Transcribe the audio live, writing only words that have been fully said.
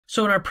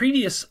So in our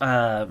previous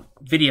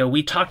video,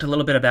 we talked a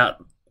little bit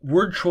about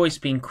word choice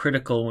being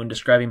critical when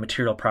describing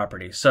material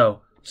properties.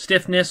 So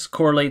stiffness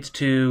correlates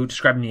to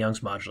describing the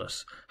Young's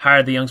modulus.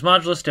 Higher the Young's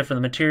modulus, stiffer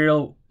the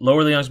material.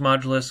 Lower the Young's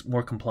modulus,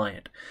 more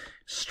compliant.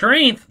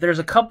 Strength, there's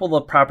a couple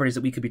of properties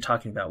that we could be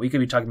talking about. We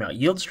could be talking about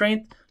yield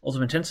strength,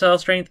 ultimate tensile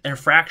strength, and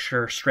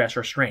fracture stress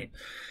or strain.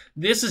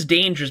 This is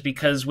dangerous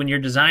because when you're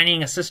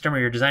designing a system or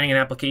you're designing an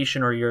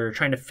application or you're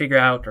trying to figure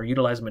out or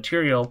utilize a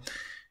material,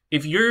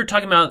 if you're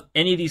talking about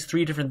any of these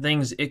three different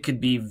things, it could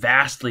be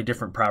vastly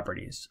different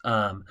properties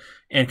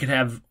and could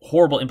have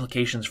horrible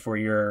implications for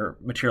your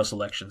material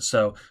selection.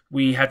 So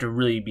we have to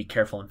really be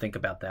careful and think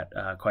about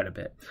that quite a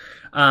bit.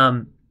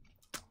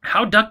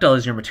 How ductile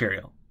is your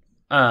material?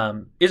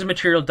 Is a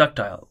material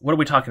ductile? What are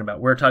we talking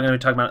about? We're talking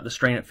about the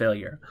strain at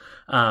failure.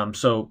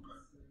 So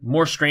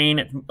more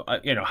strain,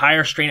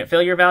 higher strain at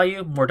failure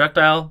value, more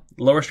ductile.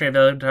 Lower strain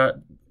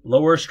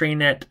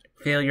at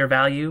failure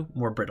value,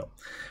 more brittle.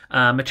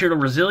 Material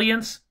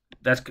resilience,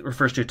 that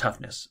refers to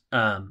toughness.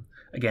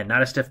 Again,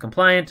 not a stiff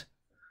compliant.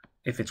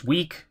 If it's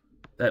weak,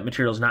 that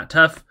material is not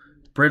tough.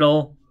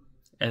 Brittle,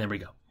 and there we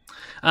go.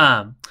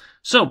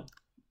 So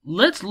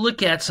let's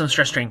look at some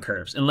stress strain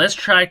curves, and let's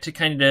try to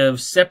kind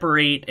of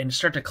separate and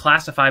start to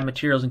classify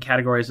materials in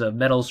categories of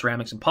metals,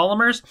 ceramics, and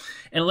polymers,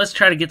 and let's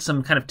try to get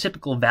some kind of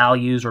typical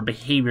values or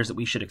behaviors that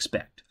we should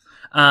expect.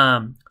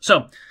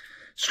 So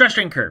stress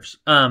strain curves.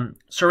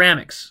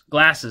 Ceramics,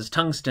 glasses,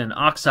 tungsten,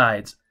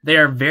 oxides, they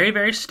are very,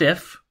 very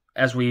stiff,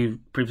 as we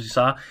previously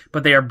saw,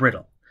 but they are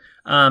brittle.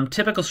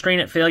 Typical strain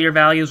at failure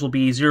values will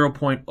be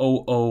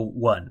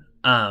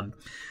 0.001.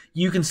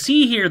 You can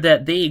see here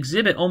that they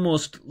exhibit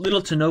almost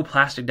little to no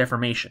plastic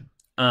deformation.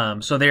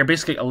 So they are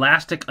basically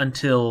elastic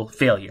until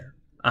failure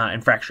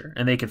and fracture,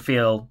 and they can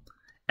fail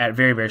at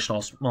very, very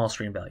small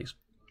strain values.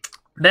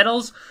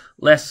 Metals,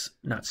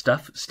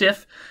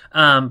 stiff,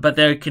 but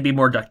they can be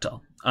more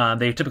ductile.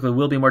 They typically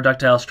will be more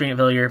ductile. Strain at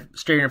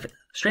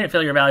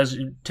failure values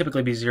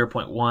typically be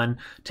 0.1,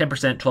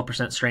 10%,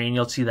 12% strain.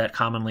 You'll see that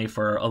commonly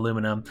for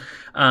aluminum.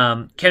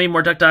 Can be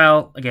more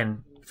ductile,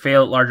 again,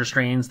 fail at larger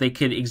strains. They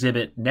could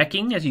exhibit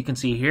necking, as you can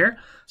see here.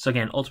 So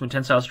again, ultimate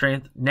tensile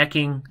strength,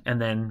 necking,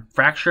 and then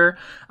fracture.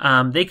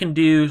 They can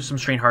do some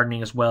strain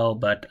hardening as well,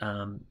 but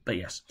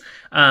yes.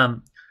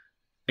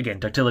 Again,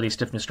 ductility,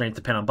 stiffness, strength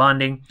depend on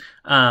bonding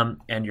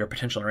and your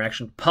potential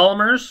interaction.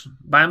 Polymers,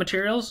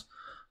 biomaterials,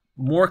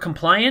 more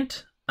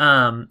compliant,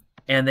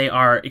 and they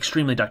are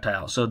extremely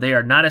ductile. So they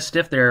are not as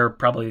stiff. They're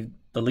probably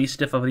the least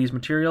stiff of these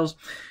materials.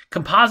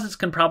 Composites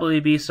can probably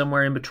be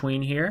somewhere in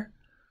between here.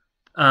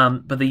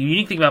 But the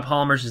unique thing about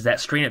polymers is that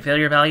strain at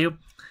failure value,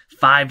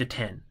 5 to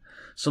 10.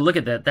 So look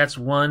at that. That's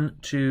 1,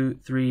 2,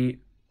 3,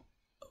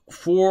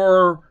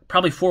 4,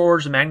 probably 4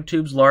 orders of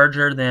magnitudes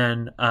larger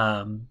than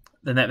that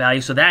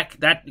value. So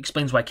that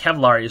explains why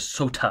Kevlar is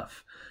so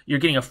tough. You're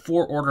getting a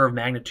 4 order of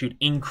magnitude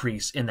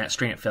increase in that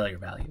strain at failure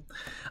value.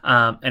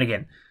 And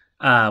again,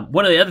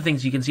 one of the other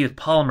things you can see with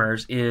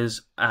polymers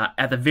is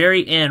at the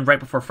very end, right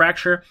before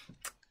fracture,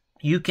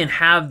 you can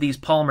have these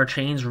polymer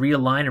chains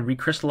realign and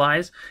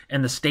recrystallize,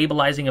 and the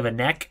stabilizing of a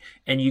neck,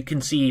 and you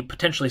can see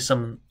potentially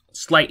some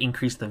slight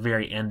increase at the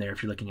very end there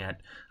if you're looking at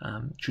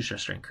true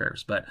stress strain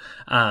curves. But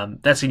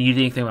that's the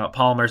unique thing about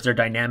polymers. They're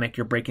dynamic.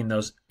 You're breaking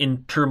those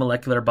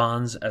intermolecular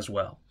bonds as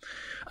well.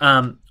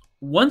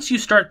 Once you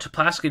start to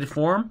plastically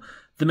deform,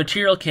 the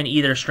material can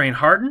either strain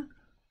harden,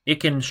 it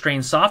can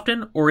strain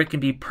soften, or it can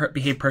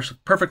behave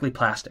perfectly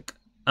plastic.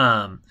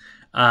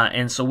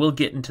 And so we'll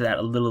get into that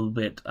a little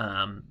bit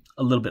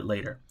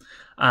later.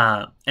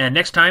 And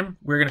next time,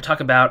 we're going to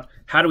talk about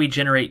how do we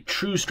generate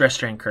true stress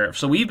strain curves.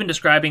 So we've been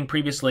describing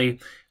previously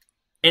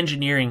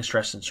engineering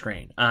stress and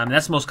strain.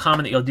 That's the most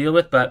common that you'll deal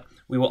with, but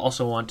we will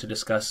also want to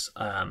discuss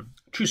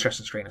true stress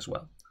and strain as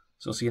well.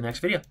 So we'll see you in the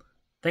next video.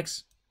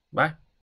 Thanks. Bye.